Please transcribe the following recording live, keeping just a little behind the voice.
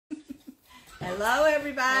Hello,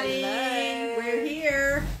 everybody. Hello. We're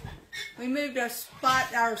here. We moved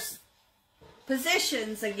our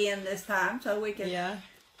positions again this time, so we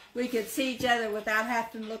could see each other without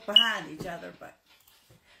having to look behind each other. But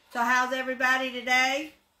so, how's everybody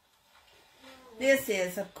today? This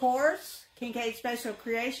is, of course, Kincaid Special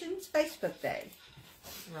Creations Facebook Day.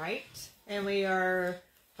 Right, and we are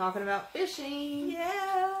talking about fishing.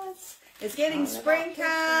 Yes. It's getting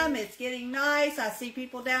springtime. It's getting nice. I see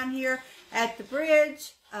people down here at the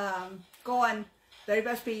bridge going, they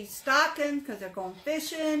must be stocking because they're going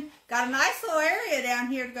fishing. Got a nice little area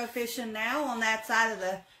down here to go fishing now on that side of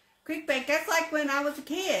the creek bank. That's like when I was a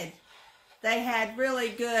kid. They had really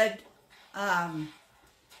good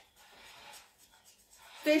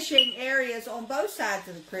fishing areas on both sides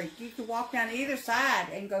of the creek. You could walk down either side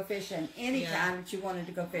and go fishing anytime that you wanted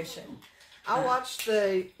to go fishing. I watched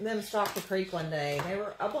them stock the creek one day. They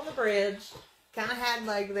were up on the bridge, kind of had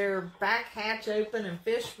like their back hatch open, and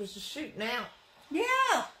fish was just shooting out.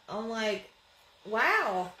 Yeah. I'm like,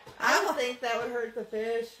 wow. I don't think that would hurt the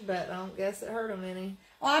fish, but I don't guess it hurt them any.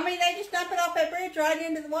 Well, I mean, they just dump it off that bridge right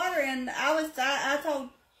into the water, and I told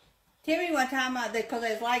Timmy one time, because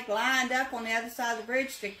they was like lined up on the other side of the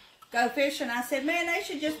bridge to go fishing, I said, man, they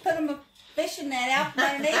should just put them a fishing net out from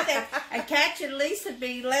underneath there and catch it. At least it'd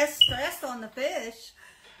be less stress on the fish.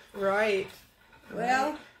 Right.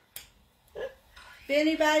 Well, if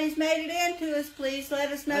anybody's made it into us, please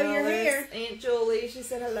let us know you're here. Aunt Julie, she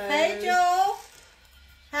said hello. Hey, Joel.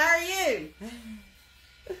 How are you?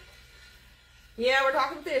 Yeah, we're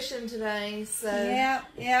talking fishing today, so.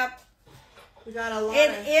 Yep. We got a lot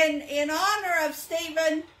in honor of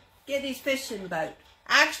Stephen getting his fishing boat.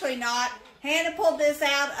 Actually not. Hannah pulled this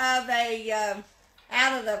out of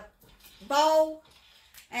the bowl,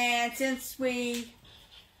 and since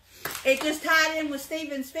it just tied in with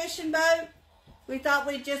Stephen's fishing boat, we thought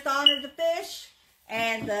we'd just honor the fish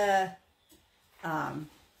and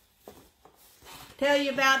tell you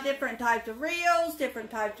about different types of reels, different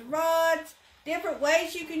types of rods, different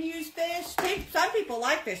ways you can use fish. Some people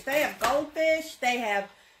like fish. They have goldfish. They have,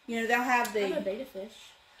 they'll have the... I have a betta fish.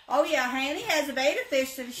 Oh, yeah, Hanny has a betta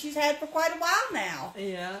fish that she's had for quite a while now.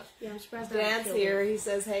 Yeah. Yeah, I'm surprised. Dad's here. He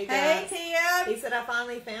says, hey, guys. Hey, Tim. He said, I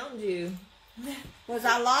finally found you. Was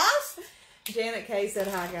I lost? Janet K said,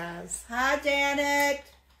 hi, guys. Hi, Janet.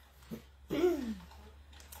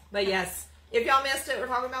 But, yes, if y'all missed it, we're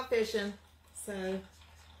talking about fishing. So,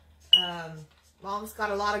 Mom's got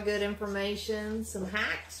a lot of good information, some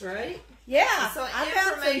hacks, right? Yeah. So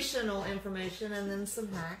informational information and then some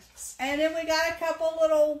hacks. And then we got a couple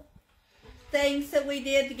little things that we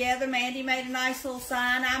did together. Mandy made a nice little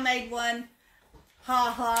sign. I made one.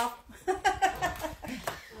 Ha ha.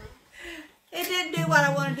 It didn't do what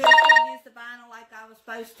I wanted to do. I couldn't use the vinyl like I was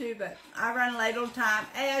supposed to, but I run late on time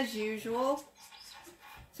as usual.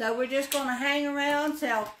 So we're just going to hang around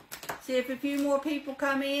till see if a few more people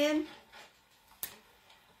come in.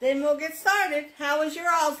 Then we'll get started. How was your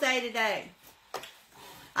all's day today?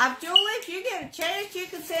 Julie, if you get a chance, you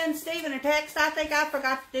can send Stephen a text. I think I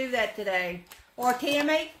forgot to do that today. Or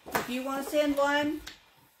Timmy, if you want to send one.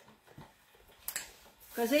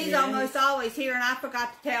 Because he's almost always here, and I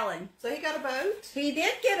forgot to tell him. So he got a boat? He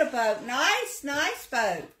did get a boat. Nice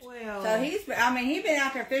boat. Well. So he's been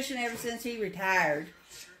out there fishing ever since he retired.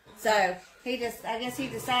 So I guess he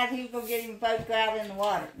decided he was going to get him a boat to go out in the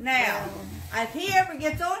water. Now, if he ever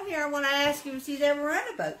gets on here, I want to ask him if he's ever run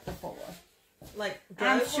a boat before. Like,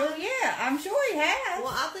 I'm sure he has.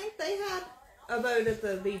 Well, I think they had a boat at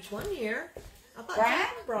the beach one year. I thought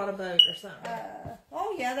Brian brought a boat or something.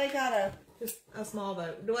 Oh, yeah, they got just a small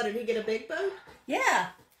boat. What, did he get a big boat? Yeah.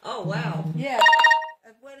 Oh, wow. Yeah.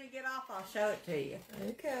 When we get off, I'll show it to you.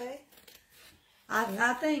 Okay.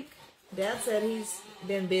 I think... Dad said he's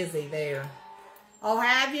been busy there. Oh,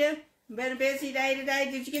 have you? Been a busy day today?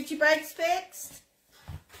 Did you get your brakes fixed?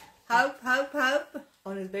 Hope.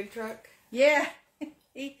 On his big truck? Yeah.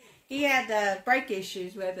 He had brake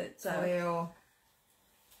issues with it, so. Well.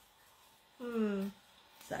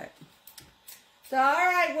 So, all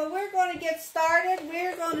right. Well, we're going to get started.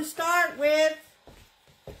 We're going to start with...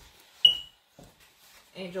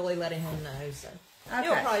 Aunt Julie letting him know, so. Okay.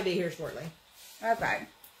 He'll probably be here shortly. Okay.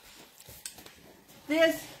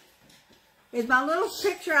 This is my little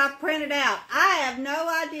picture I printed out. I have no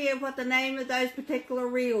idea what the name of those particular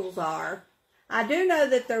reels are. I do know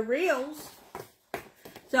that they're reels.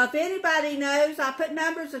 So if anybody knows, I put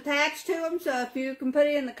numbers attached to them. So if you can put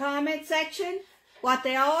it in the comment section what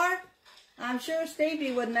they are, I'm sure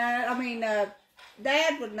Stevie would know.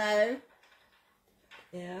 Dad would know.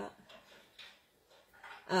 Yeah.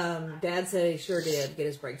 Dad said he sure did get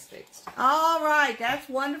his brakes fixed. All right, that's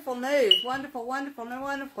wonderful news. Wonderful, wonderful,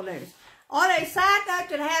 wonderful news. On a side note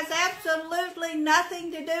that has absolutely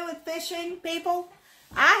nothing to do with fishing, people,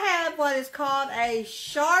 I have what is called a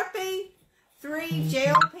Sharpie 3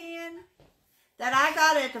 gel pen that I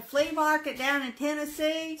got at the flea market down in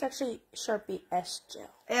Tennessee. It's actually Sharpie S-Gel.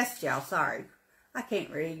 S-Gel, sorry. I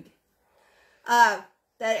can't read.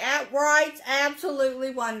 That writes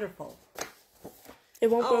absolutely wonderful. It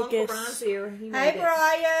won't go Uncle against... Brian's here. Hey,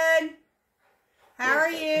 Brian. How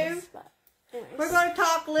are you? We're going to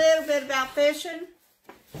talk a little bit about fishing,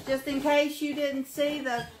 just in case you didn't see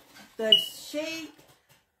the sheet.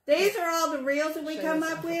 These are all the reels that we come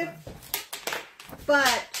up with,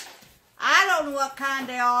 but I don't know what kind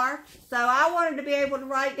they are, so I wanted to be able to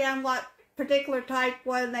write down what particular type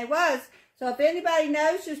one they was. So if anybody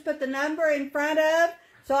knows, just put the number in front of,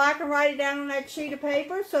 so I can write it down on that sheet of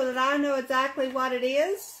paper so that I know exactly what it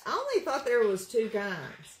is. I only thought there was 2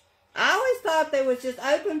 kinds. I always thought there was just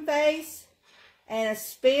open face and a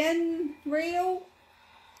spin reel.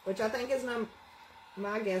 Which I think is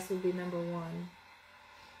my guess would be number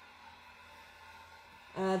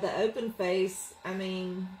 1. The open face, I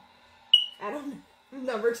mean, I don't know.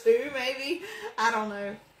 Number 2 maybe? I don't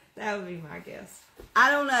know. That would be my guess.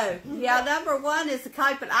 I don't know. Yeah, number 1 is the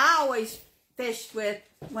type that I always fished with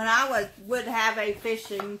when I would have a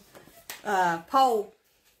fishing pole.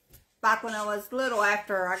 Back when I was little,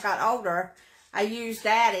 after I got older, I used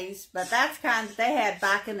Daddy's, but that's kind that they had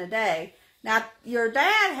back in the day. Now, your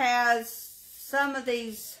dad has some of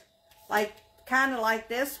these, like, kind of like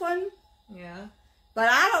this one. Yeah. But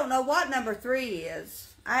I don't know what number 3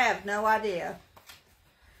 is. I have no idea.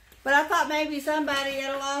 But I thought maybe somebody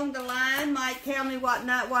along the line might tell me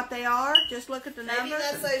what they are. Just look at the numbers. Maybe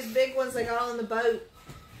that's those big ones they got on the boat.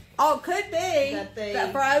 Oh, could be.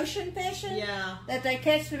 That for ocean fishing? Yeah. That they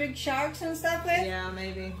catch the big sharks and stuff with? Yeah,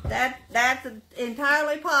 maybe. That's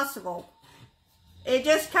entirely possible. It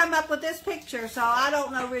just come up with this picture, so I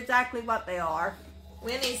don't know exactly what they are.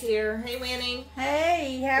 Winnie's here. Hey, Winnie.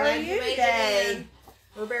 Hey, how Glad are you made today? it in.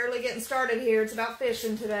 We're barely getting started here. It's about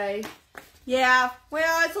fishing today. Yeah,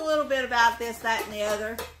 well, it's a little bit about this, that, and the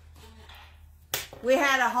other. We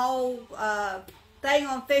had a whole thing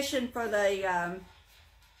on fishing for the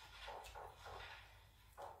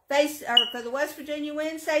for the West Virginia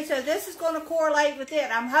Wednesday, so this is going to correlate with it.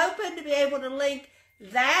 I'm hoping to be able to link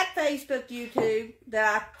that Facebook YouTube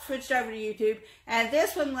that I switched over to YouTube, and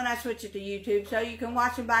this one when I switch it to YouTube, so you can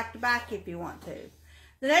watch them back to back if you want to.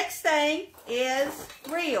 The next thing is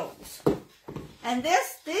reels. And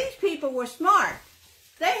these people were smart.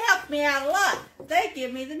 They helped me out a lot. They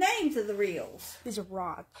give me the names of the reels. These are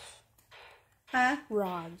rods. Huh?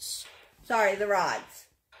 Rods. Sorry, the rods.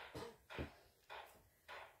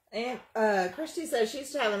 And Christy says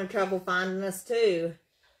she's having trouble finding us too.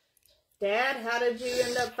 Dad, how did you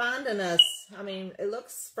end up finding us? I mean, it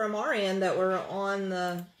looks from our end that we're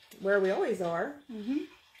on where we always are. Mm-hmm.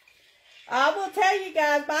 I will tell you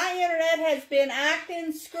guys, my internet has been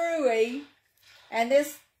acting screwy, and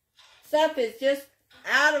this stuff is just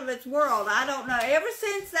out of its world. I don't know. Ever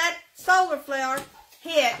since that solar flare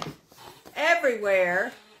hit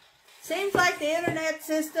everywhere, seems like the internet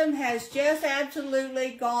system has just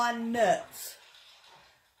absolutely gone nuts.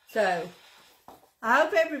 So, I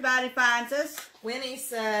hope everybody finds us. Winnie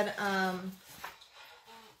said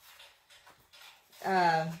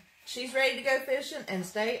she's ready to go fishing and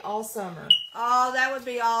stay all summer. Oh, that would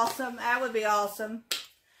be awesome. That would be awesome.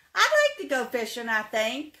 I'd like to go fishing, I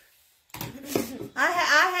think.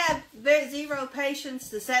 I have zero patience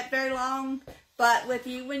to sit very long, but with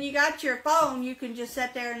you, when you got your phone, you can just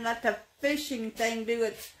sit there and let the fishing thing do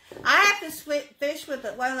it. I have to fish with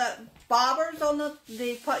one of the bobbers on the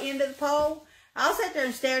end of the pole. I'll sit there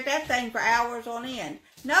and stare at that thing for hours on end.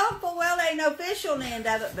 No, full well, there ain't no fish on the end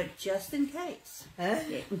of it, but just in case.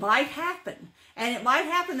 It might happen. And it might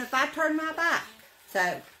happen if I turn my back.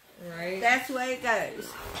 So, right. That's the way it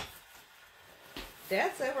goes.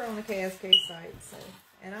 Dad's over on the KSK site, so,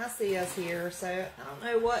 and I see us here, so I don't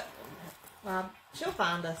know what. Well, she'll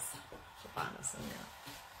find us. She'll find us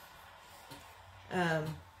in there.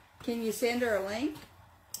 Can you send her a link?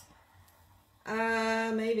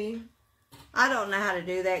 Maybe. I don't know how to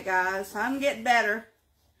do that, guys. I'm getting better.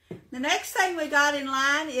 The next thing we got in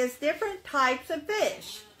line is different types of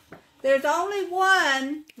fish. There's only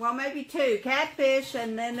one, well, maybe two, catfish,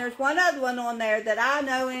 and then there's one other one on there that I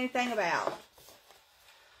know anything about.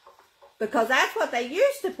 Because that's what they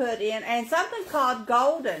used to put in, and something called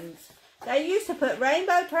goldens. They used to put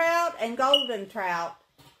rainbow trout and golden trout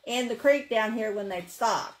in the creek down here when they'd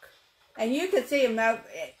stock. And you could see them.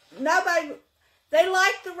 Nobody, they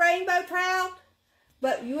like the rainbow trout,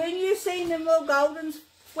 but when you seen them little goldens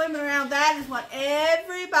swimming around, that is what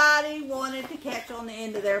everybody wanted to catch on the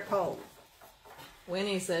end of their pole.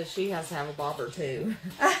 Winnie says she has to have a bobber too.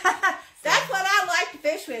 That's what I like to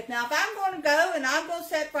fish with. Now, if I'm going to go and I'm going to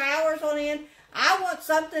sit for hours on end, I want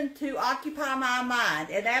something to occupy my mind.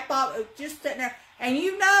 And that bobber, just sitting there. And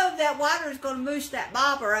you know that water is going to moosh that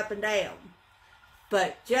bobber up and down.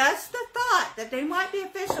 But just the thought that there might be a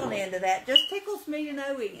fish on the end of that just tickles me to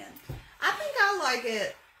no end. I think I like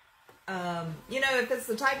it, you know, if it's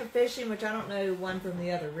the type of fishing, which I don't know one from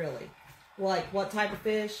the other really. Like what type of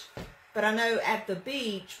fish. But I know at the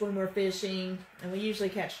beach when we're fishing, and we usually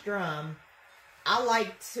catch drum, I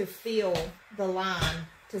like to feel the line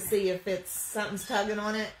to see if something's tugging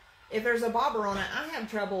on it. If there's a bobber on it, I have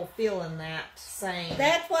trouble feeling that saying.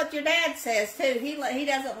 That's what your dad says too. He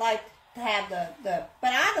doesn't like to have the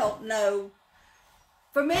but I don't know.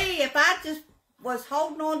 For me, if I just was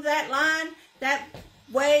holding on to that line, that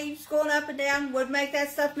waves going up and down would make that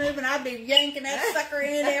stuff move, and I'd be yanking that sucker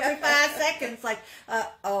in every 5 seconds like,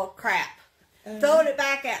 oh crap. Throwing it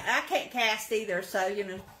back out. I can't cast either, so, you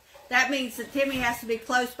know, that means that Timmy has to be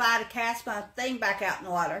close by to cast my thing back out in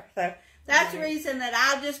the water. So that's the reason that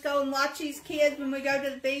I'll just go and watch these kids when we go to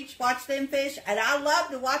the beach, watch them fish, and I love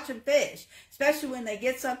to watch them fish, especially when they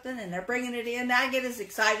get something and they're bringing it in. I get as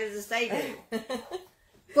excited as they do.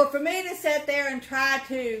 But for me to sit there and try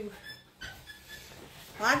to,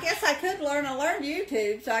 well, I guess I could learn. I learned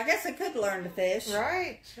YouTube, so I guess I could learn to fish.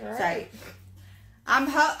 Right. So, I'm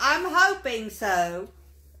hoping so.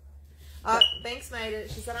 Banks made it.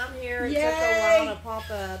 She said, I'm here. It Yay. took a while to pop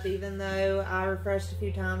up, even though I refreshed a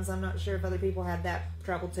few times. I'm not sure if other people had that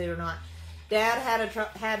trouble too or not. Dad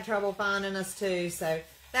had trouble finding us too, so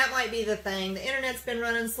that might be the thing. The internet's been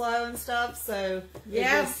running slow and stuff, so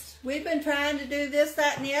yeah, we've been trying to do this,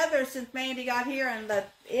 that, and the other since Mandy got here, and the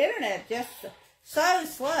internet just so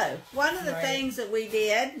slow. One of the things that we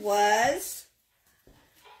did was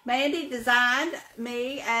Mandy designed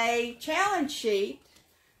me a challenge sheet,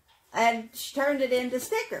 and she turned it into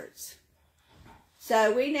stickers.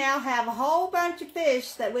 So we now have a whole bunch of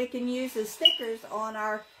fish that we can use as stickers on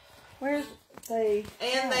our, where's the...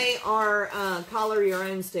 And they are collar your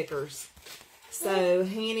own stickers. So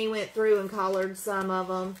Hanny went through and collared some of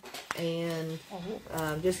them, and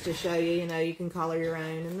just to show you, you know, you can collar your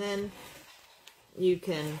own, and then you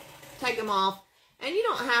can take them off. And you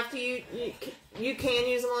don't have to, you can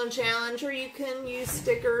use them on a challenge, or you can use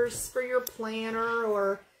stickers for your planner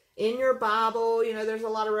or in your Bible. You know, there's a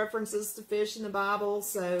lot of references to fish in the Bible,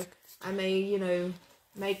 so I may, you know,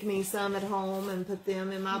 make me some at home and put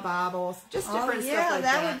them in my Bible. Just different stuff like that.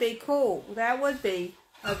 Yeah, that would be cool. That would be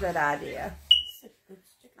a good idea.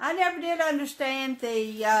 I never did understand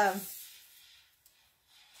the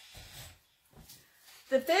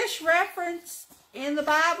fish reference in the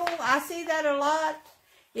Bible. I see that a lot.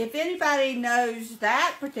 If anybody knows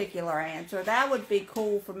that particular answer, that would be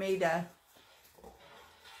cool for me to...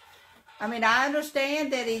 I mean, I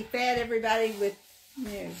understand that he fed everybody with, you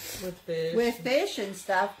know, with fish and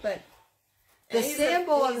stuff, but the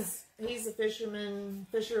symbol of... He's a fisherman,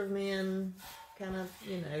 fisher of men, kind of,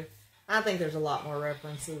 you know. I think there's a lot more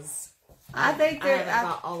references. I think I haven't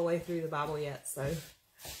got all the way through the Bible yet, so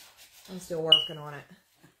I'm still working on it.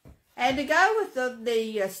 And to go with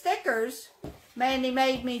the stickers, Mandy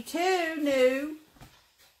made me 2 new.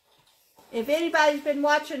 If anybody's been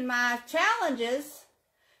watching my challenges,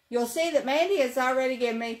 you'll see that Mandy has already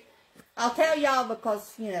given me, I'll tell y'all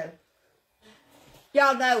because, you know,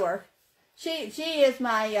 y'all know her. She is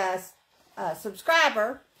my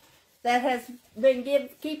subscriber that has been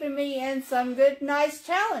keeping me in some good, nice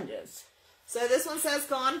challenges. So this one says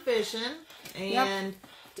Gone Fishing, and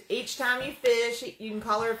each time you fish, you can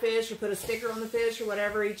color a fish or put a sticker on the fish or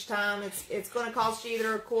whatever each time. It's going to cost you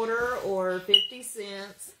either a quarter or 50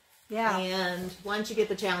 cents. Yeah. And once you get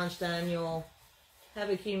the challenge done, you'll have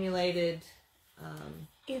accumulated,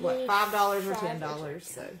 what, $5 or $10.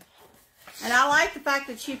 So. And I like the fact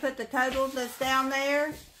that she put the totals that's down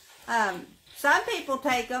there. Some people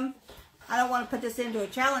take them. I don't want to put this into a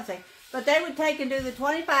challenge thing, but they would take and do the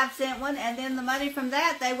 25-cent one, and then the money from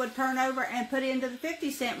that they would turn over and put into the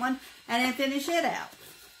 50-cent one, and then finish it out.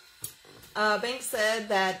 Banks said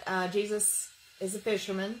that Jesus is a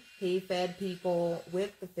fisherman. He fed people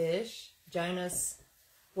with the fish. Jonas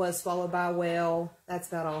was swallowed by a whale. That's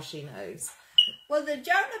about all she knows. Well, the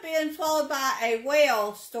Jonah being swallowed by a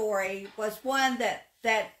whale story was one that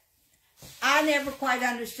I never quite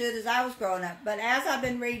understood as I was growing up. But as I've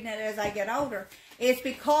been reading it as I get older, it's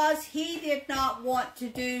because he did not want to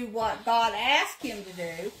do what God asked him to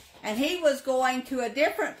do. and he was going to a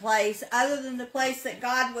different place other than the place that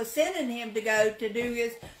God was sending him to go to do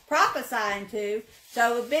his prophesying to.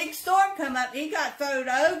 So a big storm come up, he got thrown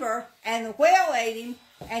over, and the whale ate him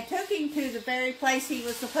and took him to the very place he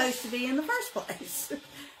was supposed to be in the first place.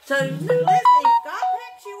 So listen, if God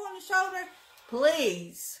pats you on the shoulder,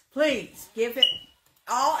 please, please give it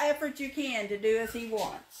all effort you can to do as he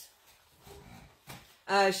wants.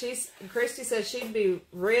 Christy says she'd be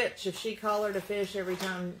rich if she collared a fish every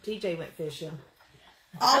time TJ went fishing.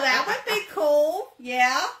 Oh, that would be cool.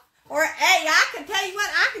 Yeah. Or, hey, I can tell you what,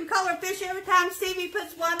 I can color fish every time Stevie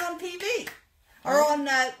puts one on TV. Or on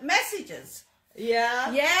messages.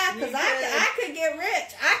 Yeah. Yeah, because I could get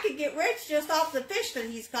rich. I could get rich just off the fish that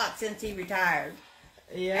he's caught since he retired.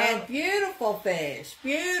 Yeah. And beautiful fish.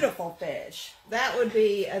 Beautiful fish. That would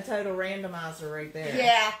be a total randomizer right there.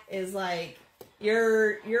 Yeah. Is like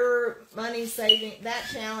your money saving, that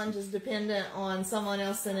challenge is dependent on someone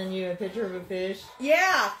else sending you a picture of a fish.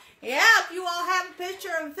 Yeah. Yeah, if you all have a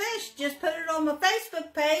picture of a fish, just put it on my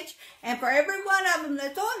Facebook page, and for every one of them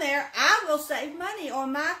that's on there, I will save money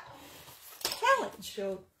on my challenge.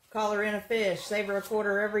 She'll collar in a fish, save her a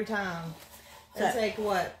quarter every time. And take,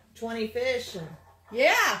 what, 20 fish? And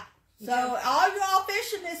yeah. So all you all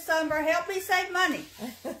fishing this summer, help me save money.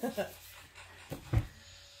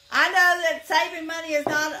 I know that saving money is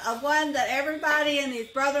not a one that everybody and his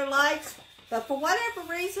brother likes, but for whatever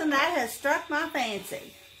reason, that has struck my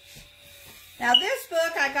fancy. Now, this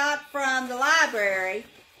book I got from the library.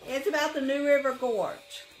 It's about the New River Gorge.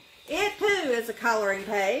 It, too, is a coloring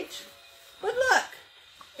page. But look,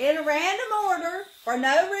 in a random order, for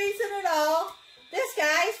no reason at all, this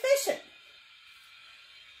guy is fishing.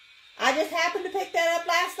 I just happened to pick that up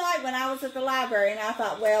last night when I was at the library, and I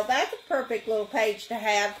thought, well, that's a perfect little page to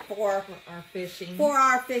have for our fishing. For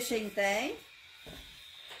our fishing thing.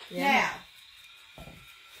 Yeah. Now.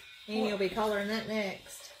 And you'll be coloring that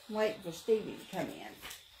next. Waiting for Stevie to come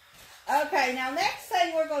in. Okay, now next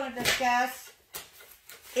thing we're going to discuss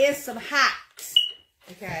is some hacks.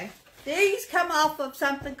 Okay. These come off of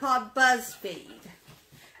something called BuzzFeed.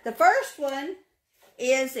 The first one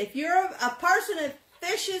is if you're a person that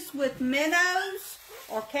fishes with minnows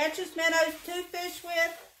or catches minnows to fish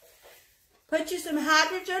with, put you some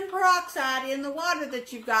hydrogen peroxide in the water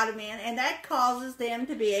that you've got them in, and that causes them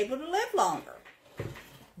to be able to live longer.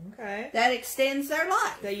 Okay. That extends their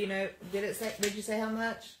life. So, you know, did you say how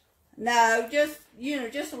much? No, just,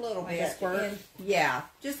 just a little bit. A squirt? Yeah,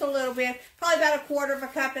 just a little bit. Probably about a quarter of a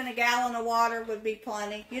cup in a gallon of water would be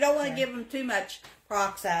plenty. You don't want to give them too much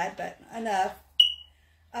peroxide, but enough.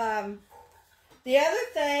 The other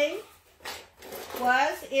thing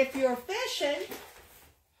was if you're fishing,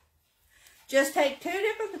 just take two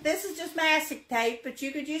different, this is just mastic tape, but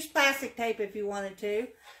you could use plastic tape if you wanted to.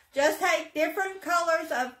 Just take different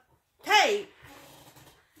colors of tape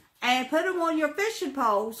and put them on your fishing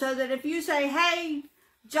pole so that if you say, hey,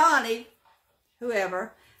 Johnny,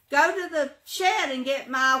 whoever, go to the shed and get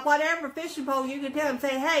my whatever fishing pole, you can tell them,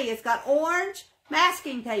 say, hey, it's got orange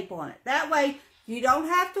masking tape on it. That way you don't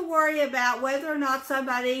have to worry about whether or not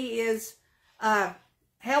somebody is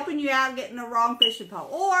helping you out getting the wrong fishing pole.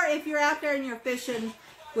 Or if you're out there and you're fishing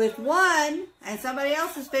with one and somebody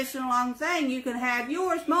else is fishing along the thing, you can have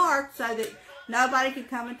yours marked so that nobody can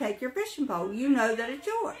come and take your fishing pole. You know that it's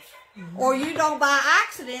yours. Mm-hmm. Or you don't by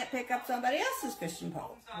accident pick up somebody else's fishing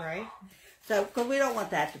pole. Right. So, because we don't want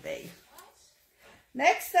that to be.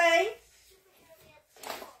 Next thing,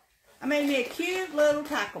 I made me a cute little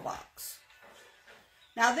tackle box.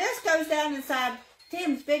 Now this goes down inside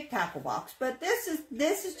Tim's big tackle box, but this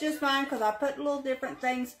is just mine because I put little different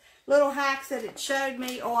things, little hacks that it showed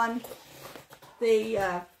me on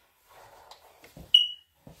the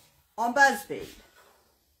on BuzzFeed.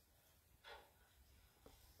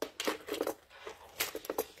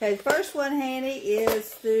 Okay, the first one, Hanny,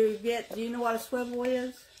 is to get. Do you know what a swivel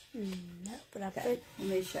is? No, but I've okay, let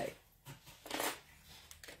me show you.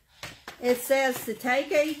 It says to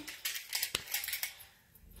take a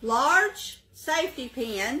large safety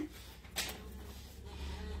pin,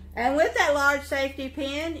 and with that large safety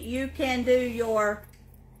pin you can do your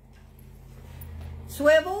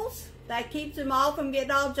swivels. That keeps them all from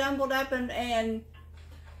getting all jumbled up and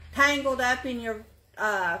tangled up in your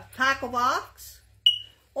tackle box,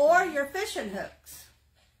 or your fishing hooks.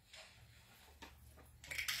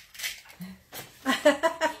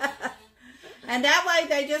 And that way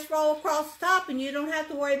they just roll across the top and you don't have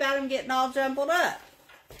to worry about them getting all jumbled up.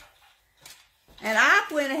 And I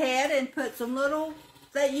went ahead and put some little,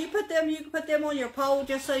 you can put them on your pole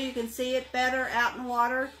just so you can see it better out in the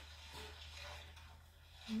water.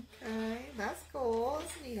 Okay, that's cool.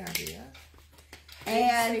 That's a neat idea.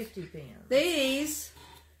 And safety pins. These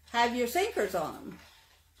have your sinkers on them.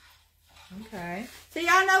 Okay. See,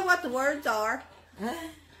 I know what the words are.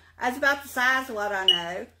 That's about the size of what I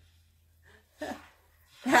know.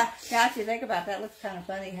 Got you think about that. Looks kind of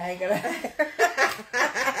funny hanging out there.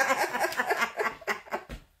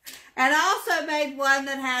 And I also made one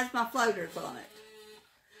that has my floaters on it.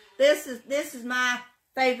 This is my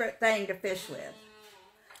favorite thing to fish with.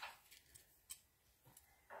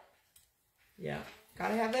 Yeah,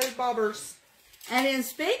 gotta have those bobbers. And in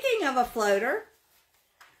speaking of a floater,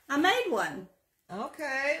 I made one.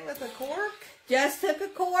 Okay, with a cork? Just took a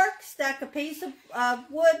cork, stuck a piece of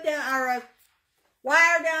wood down, or a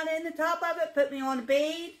wire down in the top of it, put me on a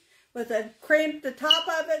bead with a crimp the top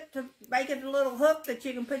of it to make it a little hook that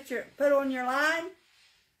you can put on your line.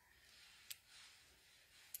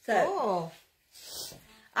 So, cool.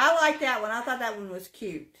 I like that one. I thought that one was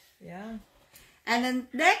cute. Yeah. And then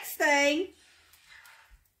next thing,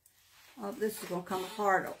 oh, this is going to come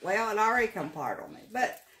apart. Well, it already come apart on me,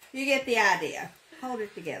 but you get the idea. Hold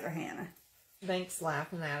it together, Hannah. Thanks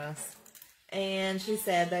laughing at us. And she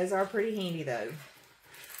said, those are pretty handy, though.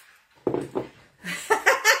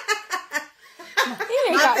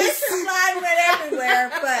 My fishing line went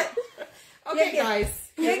everywhere, but okay,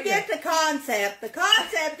 guys, you get the concept. The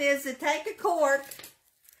concept is to take a cork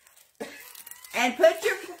and put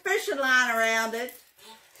your fishing line around it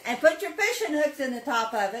and put your fishing hooks in the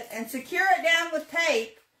top of it and secure it down with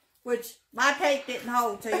tape, which my tape didn't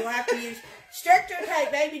hold, so you'll have to use stricter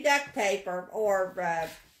tape, maybe duct tape or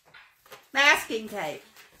masking tape.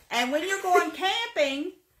 And when you're going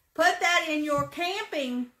camping, put that in your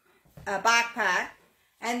camping backpack,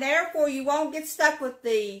 and therefore you won't get stuck with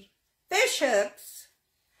the fish hooks,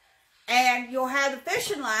 and you'll have the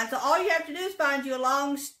fishing line. So all you have to do is find you a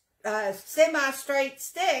long semi-straight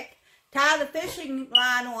stick, tie the fishing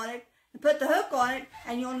line on it, and put the hook on it,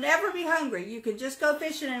 and you'll never be hungry. You can just go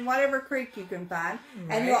fishing in whatever creek you can find,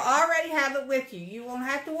 and you'll already have it with you. You won't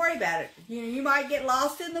have to worry about it. You might get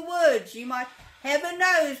lost in the woods. You might, heaven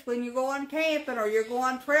knows, when you're going camping or you're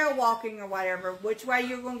going trail walking or whatever, which way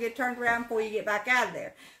you're going to get turned around before you get back out of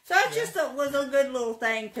there. So it just was a good little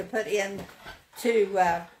thing to put in to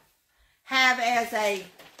have as a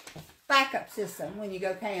backup system when you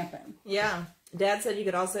go camping. Yeah. Dad said you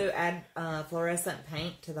could also add fluorescent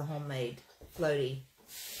paint to the homemade floaty.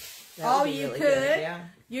 Oh, you really could. Yeah.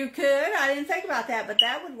 You could. I didn't think about that, but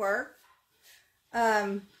that would work.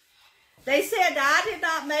 They said I did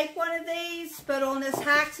not make one of these, but on this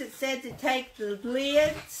Hacks it said to take the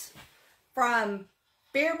lids from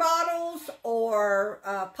beer bottles or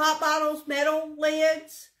pop bottles, metal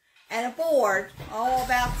lids, and a board,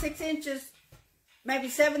 about 6 inches, maybe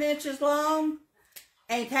 7 inches long,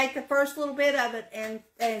 and take the first little bit of it and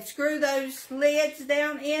screw those lids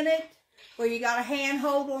down in it where you got a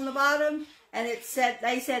handhold on the bottom, and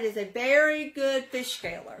they said is a very good fish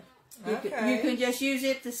scaler. You can just use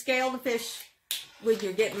it to scale the fish when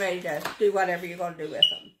you're getting ready to do whatever you're going to do with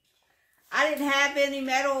them. I didn't have any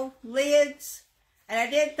metal lids, and I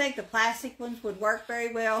didn't think the plastic ones would work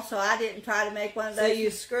very well, so I didn't try to make one of those. So you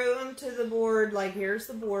screw them to the board, like here's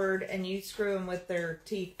the board, and you screw them with their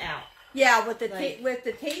teeth out. Yeah, with the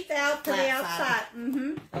teeth out to the outside.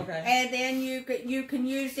 Mm-hmm. Okay. And then you can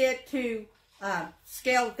use it to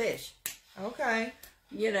scale the fish. Okay.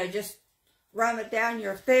 You know, just run it down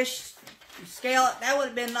your fish, scale it. That would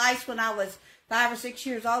have been nice when I was 5 or 6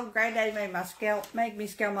 years old. Granddaddy made me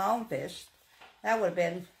scale my own fish. That would have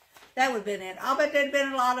been it. I'll bet there'd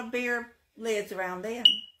been a lot of beer lids around then.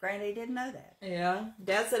 Granddaddy didn't know that. Yeah.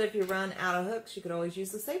 Dad said if you run out of hooks, you could always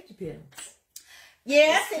use the safety pins.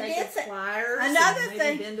 Yes, it did. Pliers, another and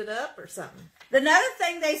thing, bend it up or something. Another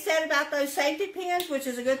thing they said about those safety pins, which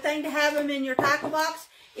is a good thing to have them in your tackle box,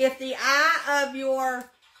 if the eye of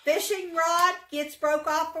your fishing rod gets broke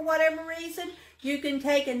off for whatever reason, you can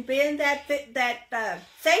take and bend that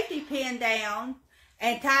safety pin down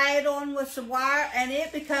and tie it on with some wire, and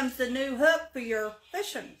it becomes the new hook for your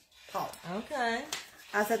fishing pole. Okay.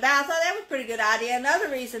 I thought that was a pretty good idea. Another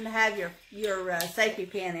reason to have your safety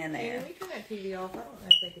pin in there. Yeah, we turn that TV off. I don't know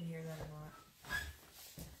if they can hear that or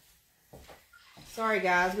not. Sorry,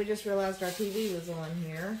 guys. We just realized our TV was on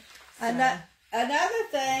here. So. Another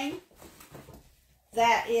thing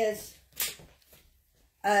that is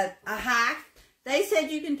a hack, they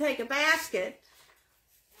said you can take a basket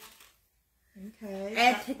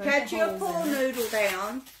and cut you a pool noodle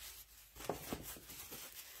down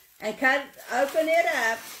and open it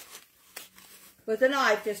up with a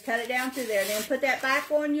knife. Just cut it down through there, and then put that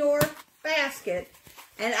back on your basket.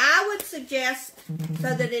 And I would suggest,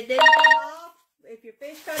 so that it didn't come off, if your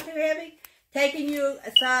fish got too heavy, taking you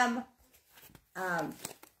some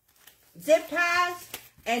zip ties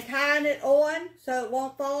and tying it on so it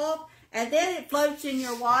won't fall off. And then it floats in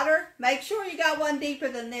your water. Make sure you got one deeper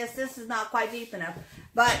than this. This is not quite deep enough.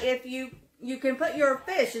 But if you can put your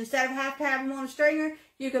fish, instead of have to have them on a stringer,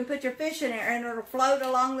 you can put your fish in there and it'll float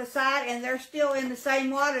along the side and they're still in the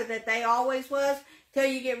same water that they always was till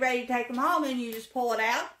you get ready to take them home and you just pull it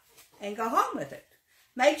out and go home with it.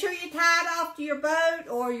 Make sure you tie it off to your boat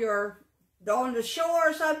or you're on the shore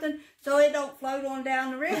or something so it don't float on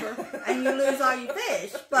down the river and you lose all your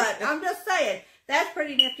fish. But I'm just saying, that's a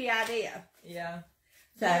pretty nifty idea. Yeah.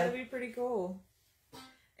 So that would be pretty cool.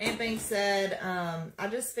 Aunt Banks said, I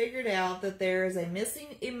just figured out that there is a missing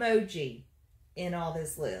emoji in all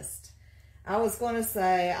this list. I was going to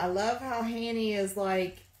say, I love how Hanny is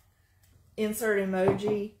like, insert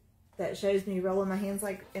emoji that shows me rolling my hands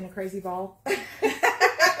like in a crazy ball.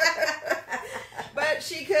 But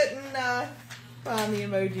she couldn't find the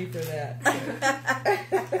emoji for that.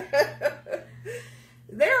 So.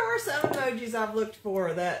 There are some emojis I've looked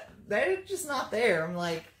for that they're just not there. I'm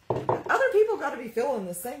like, other people got to be feeling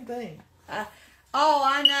the same thing. Oh,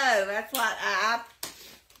 I know. That's what I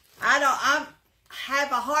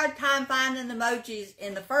have a hard time finding emojis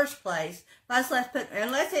in the first place.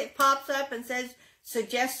 Unless it pops up and says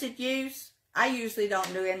suggested use, I usually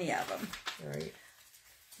don't do any of them. Right.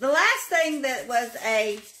 The last thing that was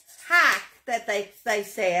a hack that they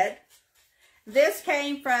said, this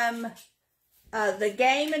came from the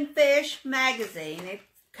Game and Fish magazine. It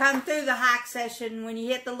come through the hack session when you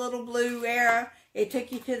hit the little blue arrow. It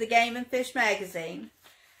took you to the Game and Fish magazine.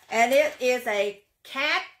 And it is a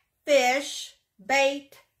catfish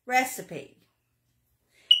bait recipe.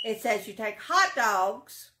 It says you take hot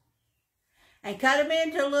dogs and cut them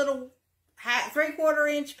into little 3/4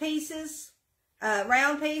 inch pieces,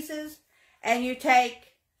 round pieces, and you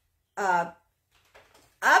take up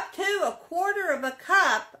to 1/4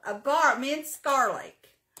 cup of minced garlic.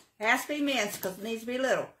 It has to be minced because it needs to be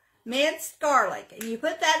little. Minced garlic. And you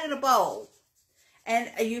put that in a bowl.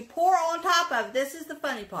 And you pour on top of it, this is the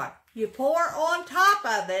funny part, you pour on top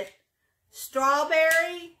of it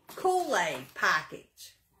strawberry Kool-Aid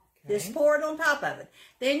package. Okay. Just pour it on top of it.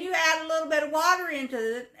 Then you add a little bit of water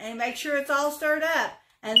into it and make sure it's all stirred up.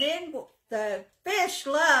 And then the fish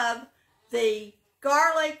love the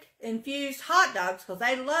garlic-infused hot dogs because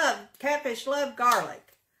catfish love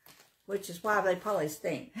garlic, which is why they probably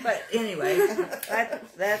stink. But anyway,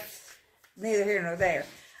 that's neither here nor there.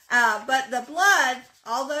 But the blood,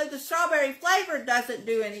 although the strawberry flavor doesn't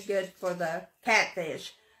do any good for the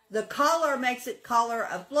catfish, the color makes it color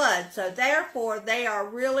of blood. So therefore, they are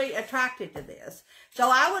really attracted to this.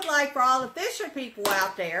 So I would like for all the fisher people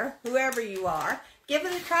out there, whoever you are, give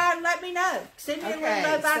it a try and let me know. Send me a little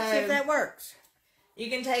note back to see if that works. You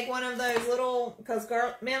can take one of those little, because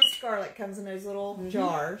minced garlic comes in those little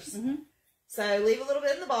jars. Mm-hmm. So leave a little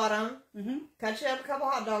bit in the bottom. Mm-hmm. Cut you up a couple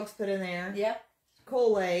hot dogs, put in there. Yep.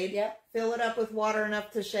 Kool-Aid. Yep. Fill it up with water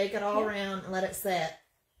enough to shake it all around and let it set.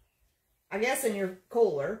 I guess in your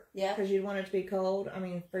cooler. Yeah. Because you'd want it to be cold. I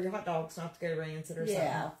mean, for your hot dogs not to go rancid or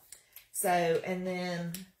something. So, and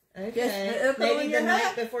then, okay. Maybe the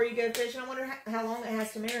night before you go fishing. I wonder how long it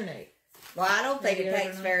has to marinate. Well, I don't think it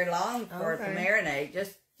takes very long for it to marinate.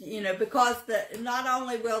 Just, because not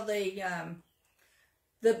only will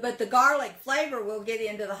but the garlic flavor will get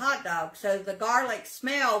into the hot dog. So the garlic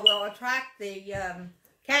smell will attract the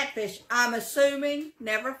catfish. I'm assuming,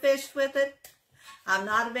 never fished with it. I'm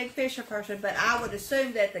not a big fisher person, but I would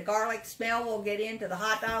assume that the garlic smell will get into the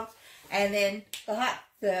hot dogs. And then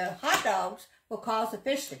the hot dogs will cause the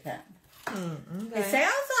fish to come. Okay. It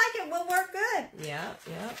sounds like it will work good. Yeah,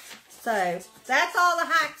 yeah. So that's all the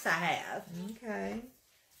hacks I have. Okay.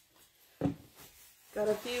 Got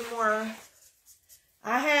a few more.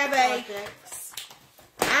 I have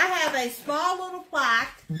a small little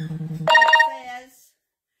plaque that says,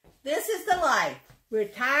 "This is the life: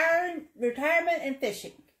 retirement and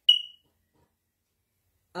fishing."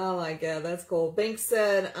 Oh my God, that's cool. Banks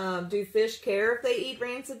said, "Do fish care if they eat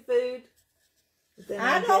rancid food?"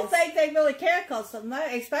 I don't think they really care because,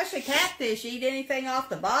 especially catfish, eat anything off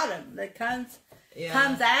the bottom that comes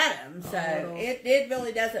at them. So it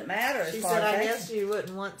really doesn't matter. She said, "I guess you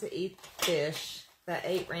wouldn't want to eat fish that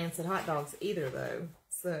ate rancid hot dogs either, though."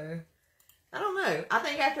 So I don't know. I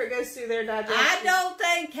think after it goes through their digestion, I don't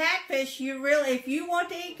think catfish. If you want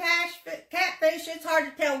to eat catfish, it's hard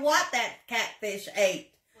to tell what that catfish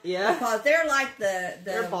ate. Yeah, because they're like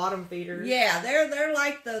they're bottom feeders. Yeah, they're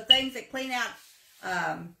like the things that clean out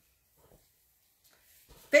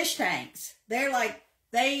fish tanks. They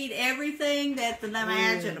eat everything that's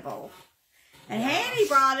imaginable. And Hanny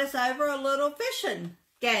brought us over a little fishing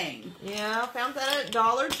game. Yeah, found that at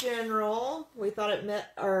Dollar General. We thought it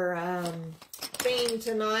met our theme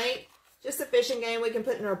tonight. Just a fishing game we can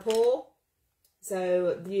put in our pool.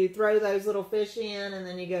 So you throw those little fish in, and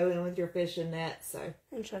then you go in with your fishing net. So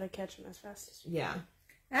And try to catch them as fast as you yeah,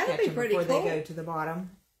 That'd be pretty cool. before they go to the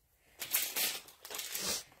bottom.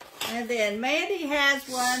 And then Mandy has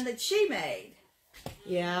one that she made.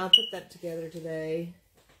 Yeah, I'll put that together today.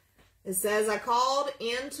 It says, I called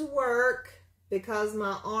in to work because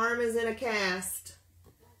my arm is in a cast.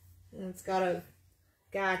 And it's got a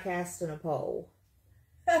guy casting a pole.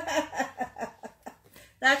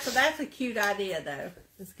 That's a cute idea, though.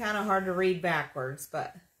 It's kind of hard to read backwards,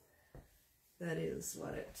 but that is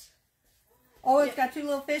what it's... Oh, it's got two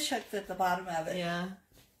little fish hooks at the bottom of it. Yeah.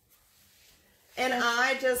 And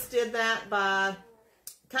I just did that by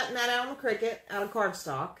cutting that out on a cricket, out of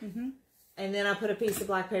cardstock. Mm-hmm. And then I put a piece of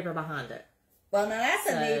black paper behind it. Well, now that's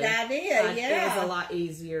a neat idea, yeah. It was a lot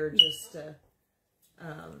easier just to...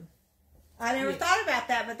 I never thought about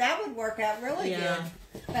that, but that would work out really good.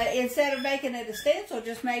 But instead of making it a stencil,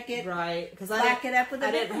 just make it because black it up with a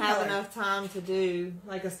I didn't different have color. enough time to do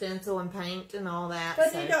like a stencil and paint and all that.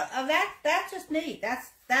 But so. you don't. That's just neat. That's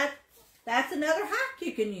another hack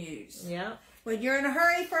you can use. Yeah. When you're in a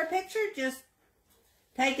hurry for a picture, just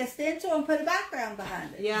take a stencil and put a background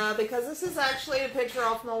behind it. Yeah, because this is actually a picture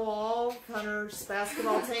off my wall. Hunter's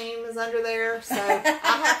basketball team is under there, so I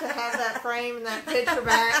have to have that frame and that picture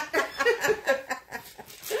back.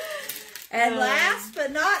 And last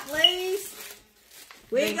but not least,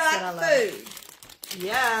 we got food.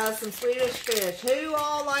 Yeah, some Swedish fish. Who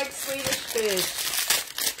all likes Swedish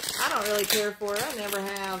fish? I don't really care for it. I never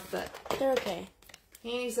have, but they're okay.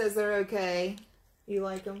 Annie says they're okay. You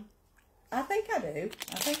like them? I think I do.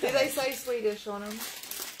 Do they say Swedish on them?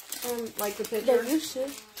 Like the picture? They used to.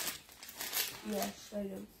 Yes, they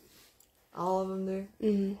do. All of them do?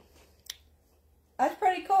 Mm-hmm. That's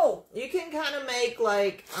pretty cool. You can kind of make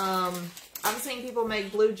like, I've seen people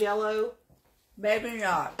make blue Jello. Maybe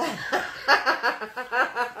not.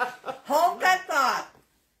 Hold that thought.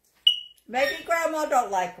 Maybe Grandma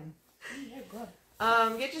don't like them.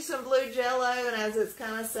 Get you some blue Jello, and as it's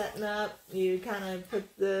kind of setting up, you kind of put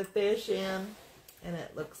the fish in, and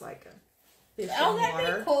it looks like a fish in water.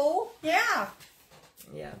 That'd be cool. Yeah.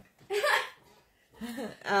 Yeah.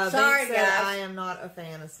 Sorry, Bink said, guys. I am not a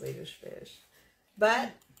fan of Swedish fish.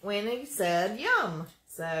 But Winnie said, yum.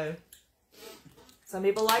 So, some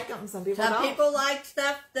people like them, some people don't. Some people like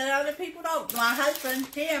stuff that other people don't. My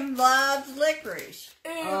husband, Tim, loves licorice.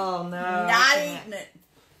 Oh, no. Not eating it.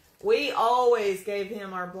 We always gave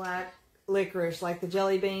him our black licorice, like the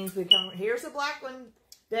jelly beans. We come, here's a black one.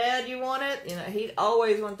 Dad, you want it? You know, he'd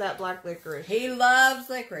always want that black licorice. He loves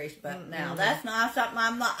licorice, but now that's not something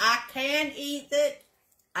I can eat it.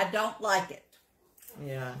 I don't like it.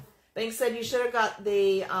 Yeah. Bink said you should have got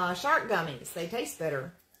the shark gummies. They taste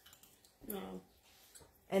better. No.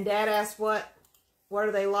 And Dad asked what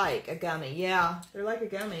are they like? A gummy. Yeah, they're like a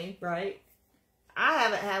gummy, right? I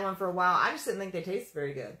haven't had one for a while. I just didn't think they tasted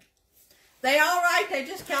very good. They all right. They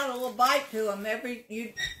just got a little bite to them.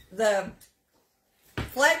 The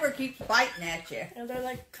flavor keeps biting at you. And they're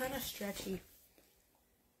like kind of stretchy.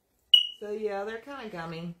 So yeah, they're kind of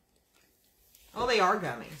gummy. Oh, they are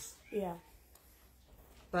gummies. Yeah.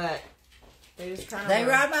 But they just kind of... They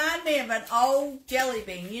remind me of an old jelly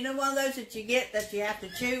bean. You know, one of those that you get that you have to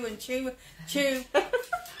chew and chew, chew.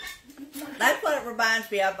 That's what it reminds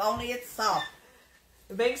me of, only it's soft.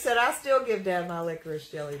 Bink said, I still give Dad my licorice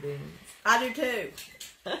jelly beans. I do too.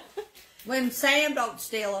 When Sam don't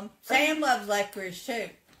steal them. Sam loves licorice too.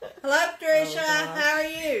 Hello, Patricia. How are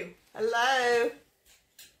you? Hello.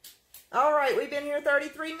 All right, we've been here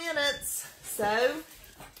 33 minutes, so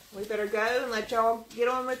we better go and let y'all get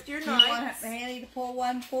on with your night. You want Annie to pull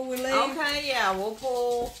one before we leave? Okay, yeah, we'll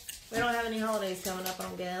pull. We don't have any holidays coming up, I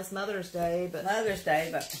don't guess. Mother's Day, but... Mother's Day,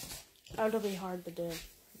 but... Oh, it'll be hard to do.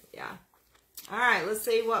 Yeah. All right, let's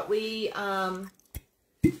see what we...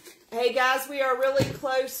 Hey, guys, we are really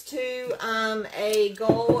close to a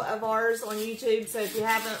goal of ours on YouTube. So if you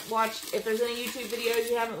haven't watched... If there's any YouTube videos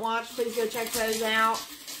you haven't watched, please go check those out.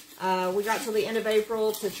 We got till the end of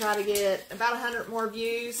April to try to get about 100 more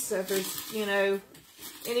views. So if there's, you know,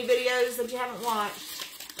 any videos that you haven't watched...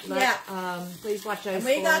 But, yeah. Please watch those. And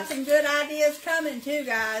we got some good ideas coming too,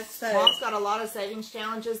 guys. So Mom's got a lot of savings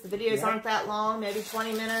challenges. The videos aren't that long, maybe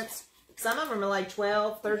 20 minutes. Some of them are like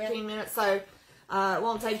 12, 13 minutes. So it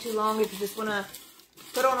won't take too long if you just want to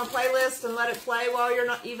put on a playlist and let it play while you're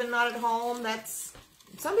not at home. That's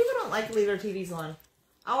some people don't like to leave their TVs on.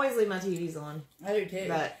 I always leave my TVs on. I do too.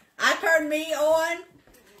 But I turn me on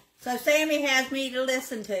So Sammy has me to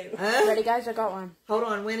listen to. Ready, guys? I got one. Hold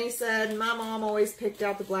on. Winnie said, my mom always picked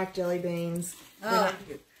out the black jelly beans.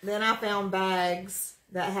 Then I found bags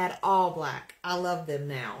that had all black. I love them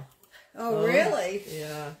now. Oh, really?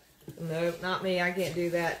 Yeah. Nope, not me. I can't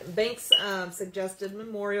do that. Banks suggested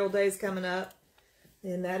Memorial Day's coming up.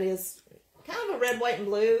 And that is kind of a red, white, and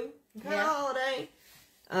blue kind of holiday.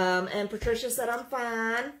 And Patricia said, I'm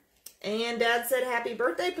fine. And Dad said, happy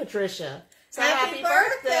birthday, Patricia. So happy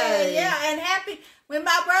birthday. Yeah, and when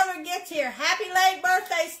my brother gets here, happy late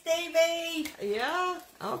birthday, Stevie. Yeah.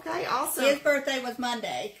 Okay, awesome. His birthday was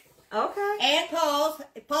Monday. Okay. And Paul's.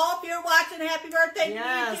 Paul, if you're watching, happy birthday to you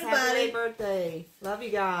too, buddy. Happy late birthday. Love you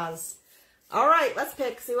guys. All right, let's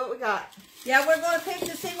pick, see what we got. Yeah, we're going to pick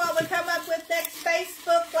to see what we come up with next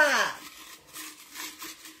Facebook Live.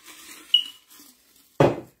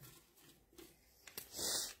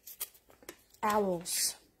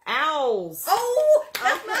 Owls. Oh,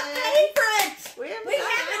 that's my favorite. We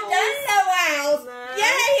haven't done no owls. No.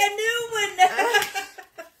 Yay, a new one.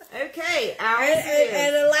 Okay, owls.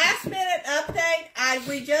 And a last minute update.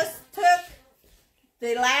 We just took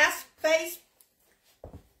the last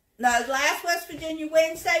West Virginia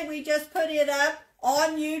Wednesday. We just put it up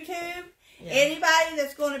on YouTube. Yeah. Anybody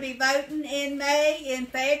that's going to be voting in May in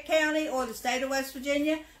Fayette County or the state of West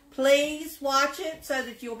Virginia, please watch it so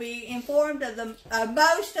that you'll be informed of the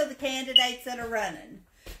most of the candidates that are running.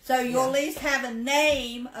 So you'll at least have a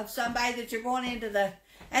name of somebody that you're going into the...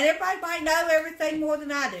 And everybody might know everything more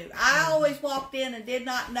than I do. I always walked in and did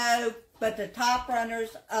not know but the top runners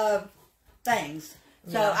of things.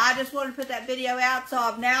 So I just wanted to put that video out. So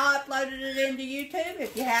I've now uploaded it into YouTube.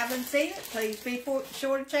 If you haven't seen it, please be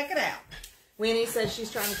sure to check it out. Winnie says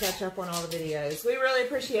she's trying to catch up on all the videos. We really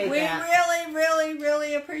appreciate that. We really, really,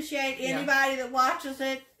 really appreciate anybody that watches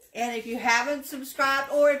it. And if you haven't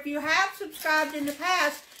subscribed, or if you have subscribed in the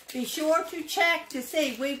past, be sure to check to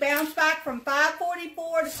see. We bounce back from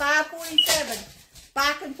 544 to 547.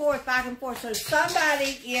 Back and forth, back and forth. So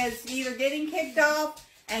somebody is either getting kicked off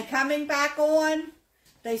and coming back on.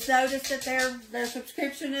 They notice that their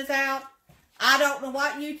subscription is out. I don't know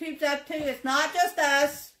what YouTube's up to. It's not just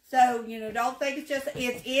us. So, don't think it's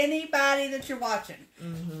anybody that you're watching.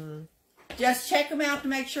 Mm-hmm. Just check them out to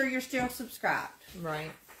make sure you're still subscribed.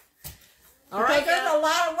 Right. Because there's a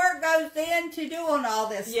lot of work goes into doing all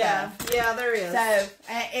this stuff. Yeah, there is. So,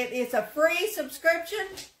 it's a free subscription.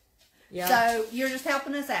 Yeah. So, you're just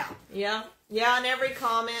helping us out. Yeah. Yeah, and every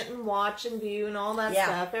comment and watch and view and all that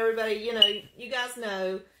stuff. Everybody, you guys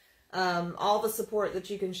know all the support that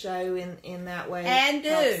you can show in that way. And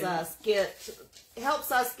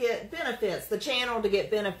helps us get benefits, the channel to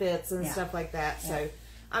get benefits and stuff like that. So,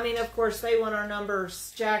 I mean, of course, they want our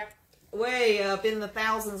numbers jacked way up in the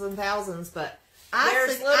thousands and thousands, but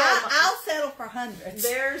I'll settle for hundreds.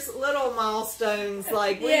 There's little milestones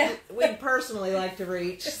like we'd personally like to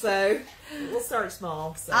reach, so we'll start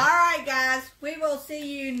small. So. All right, guys, we will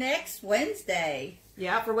see you next Wednesday.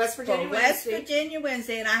 Yeah, for West Virginia Wednesday. West Virginia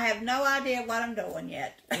Wednesday, and I have no idea what I'm doing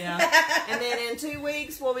yet. Yeah, and then in 2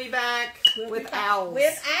 weeks we'll be back with owls.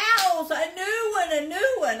 With owls, a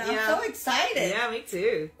new one. I'm so excited. Yeah, me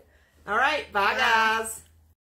too. All right, bye guys.